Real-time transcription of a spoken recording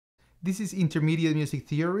This is Intermediate Music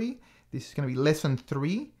Theory. This is going to be lesson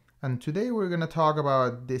 3. And today we're going to talk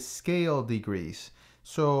about the scale degrees.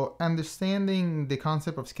 So understanding the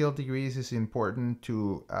concept of scale degrees is important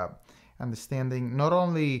to understanding not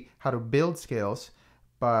only how to build scales,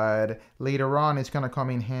 but later on it's going to come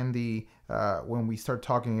in handy when we start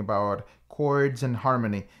talking about chords and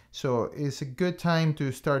harmony. So it's a good time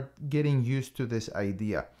to start getting used to this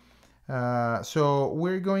idea. So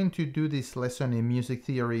we're going to do this lesson in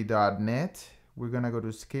musictheory.net. We're going to go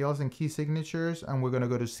to scales and key signatures, and we're going to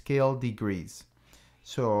go to scale degrees.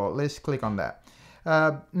 So let's click on that.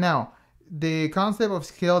 Now, the concept of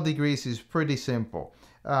scale degrees is pretty simple.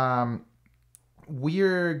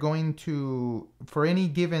 We're going to, for any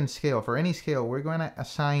given scale, we're going to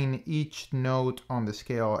assign each note on the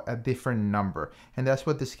scale a different number. And that's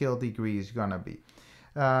what the scale degree is going to be.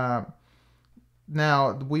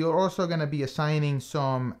 Now, we are also going to be assigning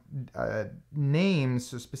some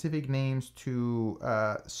names, specific names to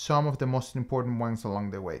some of the most important ones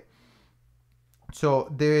along the way.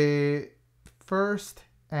 So the first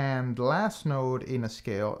and last note in a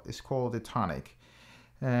scale is called the tonic.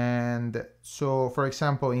 And so, for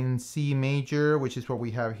example, in C major, which is what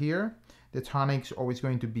we have here, the tonic is always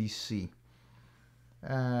going to be C.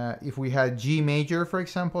 If we had G major, for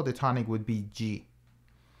example, the tonic would be G.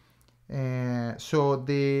 So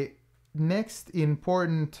the next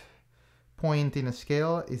important point in a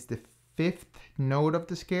scale is the fifth note of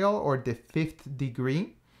the scale, or the fifth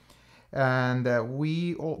degree, and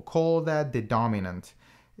we call that the dominant.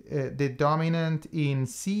 The dominant in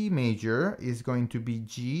C major is going to be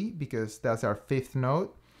G, because that's our fifth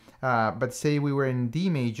note. But say we were in D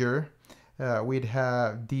major, we'd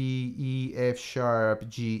have D, E, F sharp,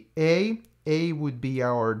 G, A. A would be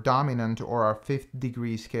our dominant, or our fifth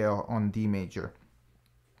degree scale on D major.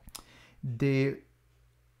 The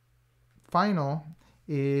final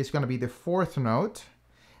is going to be the fourth note,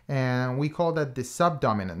 and we call that the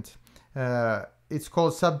subdominant. It's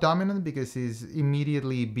called subdominant because it's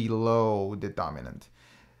immediately below the dominant.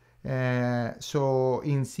 So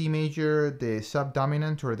in C major, the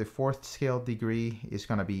subdominant, or the fourth scale degree, is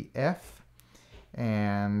going to be F.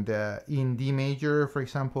 And in D major, for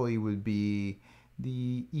example, it would be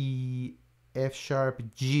the E, F sharp,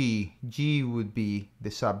 G. G would be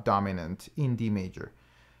the subdominant in D major.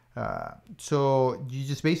 So you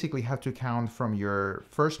just basically have to count from your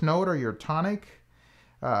first note, or your tonic,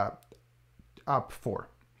 up 4.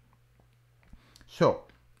 So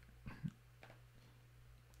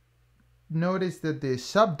notice that the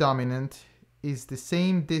subdominant is the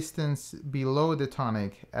same distance below the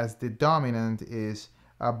tonic as the dominant is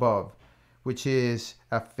above, which is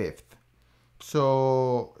a fifth.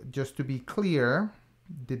 So just to be clear,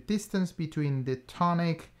 the distance between the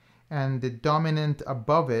tonic and the dominant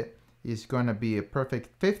above it is going to be a perfect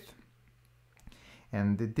fifth,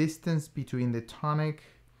 and the distance between the tonic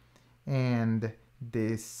and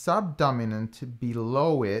the subdominant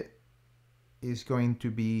below it is going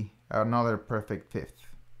to be another perfect fifth.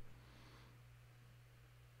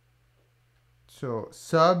 So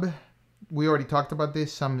sub, we already talked about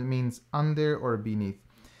this. Sub means under or beneath.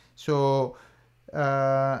 So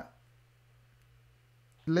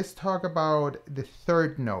let's talk about the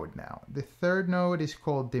third note now. The third note is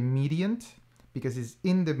called the mediant, because it's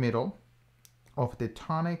in the middle of the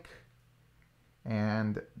tonic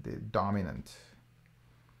and the dominant.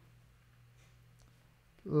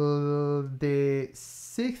 The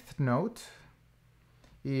sixth note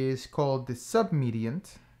is called the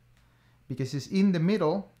submediant, because it's in the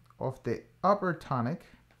middle of the upper tonic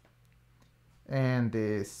and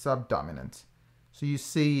the subdominant. So you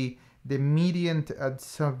see the mediant and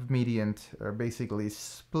submediant are basically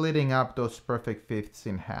splitting up those perfect fifths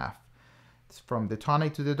in half. It's from the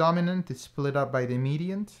tonic to the dominant, it's split up by the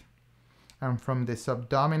mediant, and from the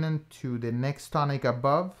subdominant to the next tonic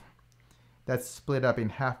above, that's split up in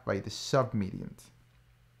half by the submediant.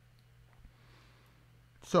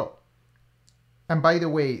 So, and by the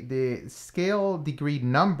way, the scale degree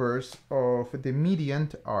numbers of the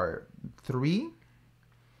mediant are 3,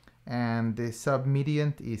 and the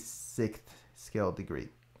submediant is 6th scale degree.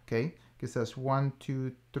 Okay, because that's 1,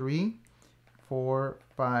 2, 3, 4,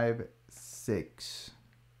 5, 6.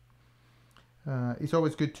 It's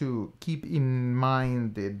always good to keep in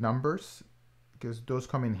mind the numbers, because those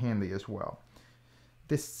come in handy as well.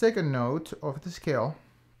 The second note of the scale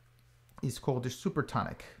is called the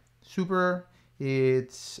supertonic. Super,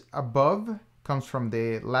 it's above, comes from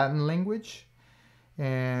the Latin language,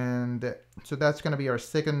 and so that's going to be our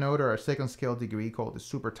second note, or our second scale degree, called the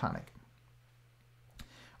supertonic.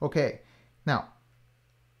 Okay, now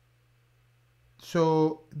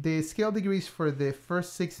So the scale degrees for the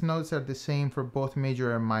first 6 notes are the same for both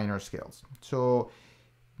major and minor scales. So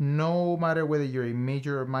no matter whether you're a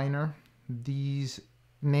major or minor, these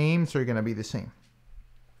names are going to be the same.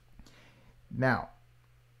 Now,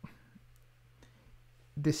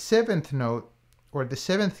 the 7th note, or the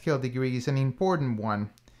 7th scale degree, is an important one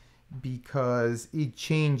because it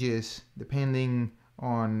changes depending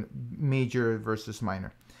on major versus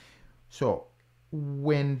minor. So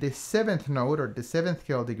when the 7th note, or the 7th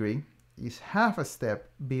scale degree, is half a step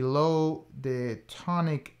below the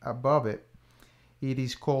tonic above it, it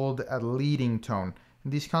is called a leading tone.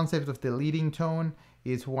 This concept of the leading tone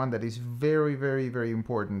is one that is very, very, very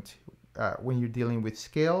important when you're dealing with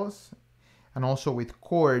scales and also with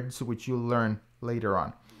chords, which you'll learn later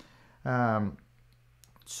on.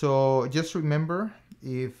 So just remember,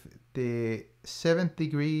 if the 7th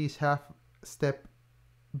degree is half step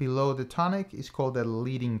below the tonic, it's called a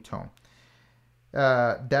leading tone.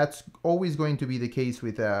 That's always going to be the case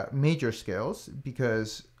with major scales,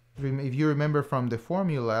 because if you remember from the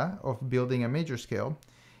formula of building a major scale,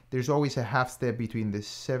 there's always a half step between the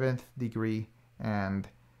 7th degree and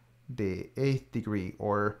the 8th degree,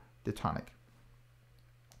 or the tonic.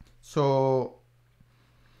 So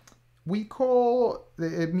we call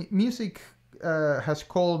the music has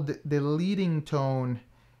called the leading tone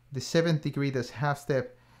the 7th degree that's half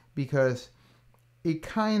step, because it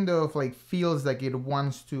kind of like feels like it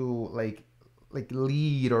wants to like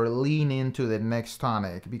lead or lean into the next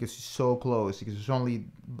tonic because it's so close, because it's only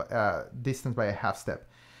distance by a half step.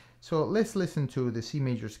 So let's listen to the C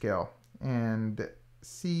major scale and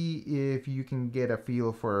see if you can get a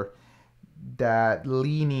feel for that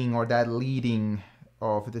leaning or that leading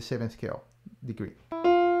of the 7th scale degree.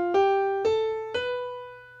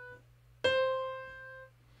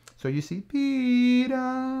 So you see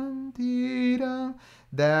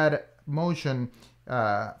that motion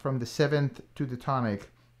from the 7th to the tonic,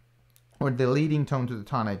 or the leading tone to the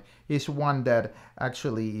tonic, is one that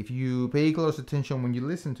actually, if you pay close attention when you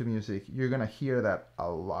listen to music, you're gonna hear that a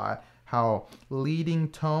lot. How leading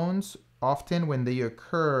tones, often when they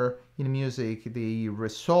occur in music, they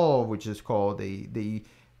resolve, which is called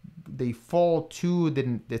they fall to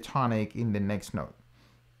the tonic in the next note.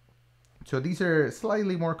 So these are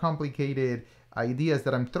slightly more complicated ideas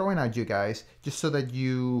that I'm throwing at you guys, just so that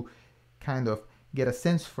you kind of get a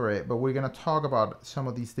sense for it, but we're going to talk about some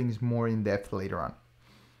of these things more in depth later on.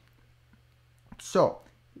 So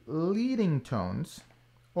leading tones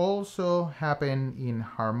also happen in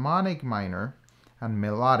harmonic minor and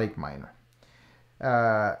melodic minor.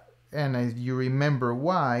 And as you remember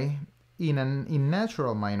why, in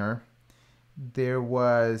natural minor, there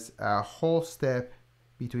was a whole step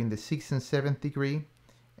between the 6th and 7th degree,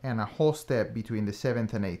 and a whole step between the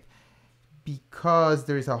 7th and 8th. Because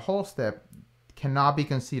there is a whole step, cannot be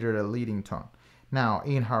considered a leading tone. Now,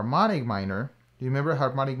 in harmonic minor, do you remember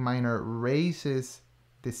harmonic minor raises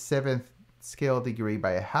the 7th scale degree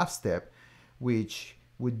by a half step, which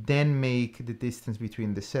would then make the distance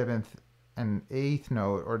between the 7th and 8th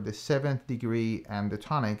note, or the 7th degree and the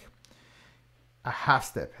tonic, a half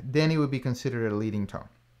step. Then it would be considered a leading tone.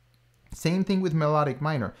 Same thing with melodic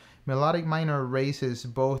minor. Melodic minor raises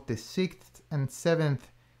both the 6th and 7th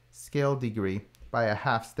scale degree by a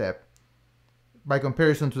half step by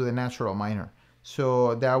comparison to the natural minor.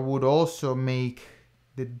 So that would also make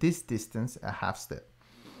this distance a half step.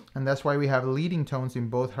 And that's why we have leading tones in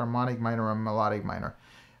both harmonic minor and melodic minor.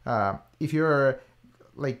 If you're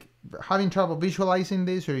like having trouble visualizing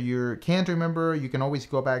this, or you can't remember, you can always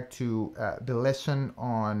go back to the lesson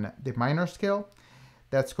on the minor scale.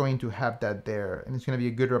 That's going to have that there, and it's going to be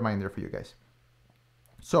a good reminder for you guys.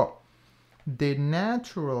 So the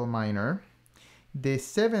natural minor, the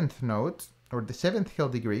 7th note, or the 7th scale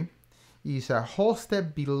degree, is a whole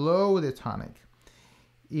step below the tonic.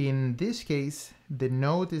 In this case, the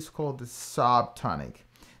note is called the subtonic.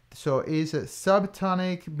 So it's a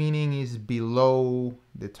subtonic, meaning is below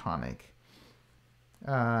the tonic.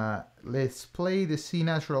 Let's play the C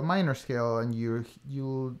natural minor scale, and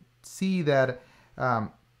you'll see that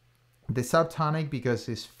the subtonic, because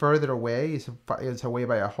it's further away, it's away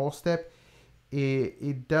by a whole step,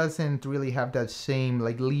 it doesn't really have that same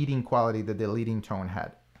like leading quality that the leading tone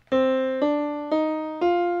had.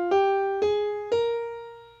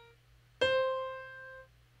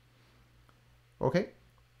 Okay,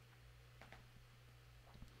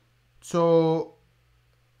 so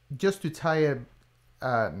just to tie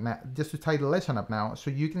the lesson up now,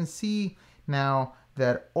 so you can see now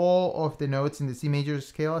that all of the notes in the C major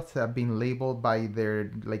scale have been labeled by their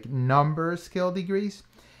like number scale degrees.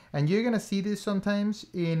 And you're gonna see this sometimes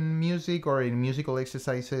in music or in musical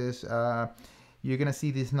exercises. you're going to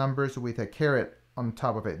see these numbers with a caret on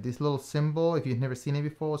top of it. This little symbol, if you've never seen it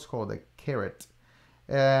before, it's called a caret.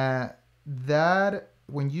 That,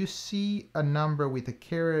 when you see a number with a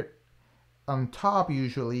caret on top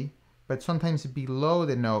usually, but sometimes below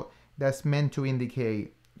the note, that's meant to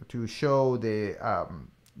indicate, to show the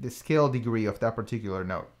scale degree of that particular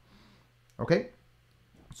note. Okay?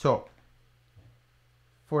 So,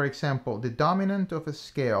 for example, the dominant of a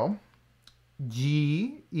scale,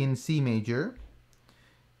 G in C major,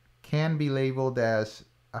 can be labeled as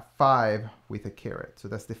a 5 with a caret. So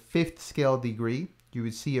that's the 5th scale degree. You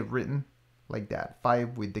would see it written like that,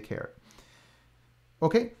 5 with the caret.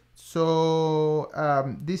 Okay, so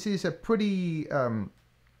this is a pretty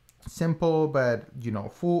simple but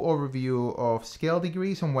full overview of scale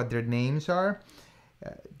degrees and what their names are.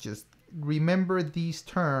 Just remember these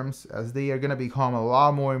terms, as they are going to become a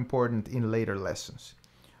lot more important in later lessons.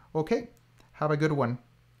 Okay, have a good one.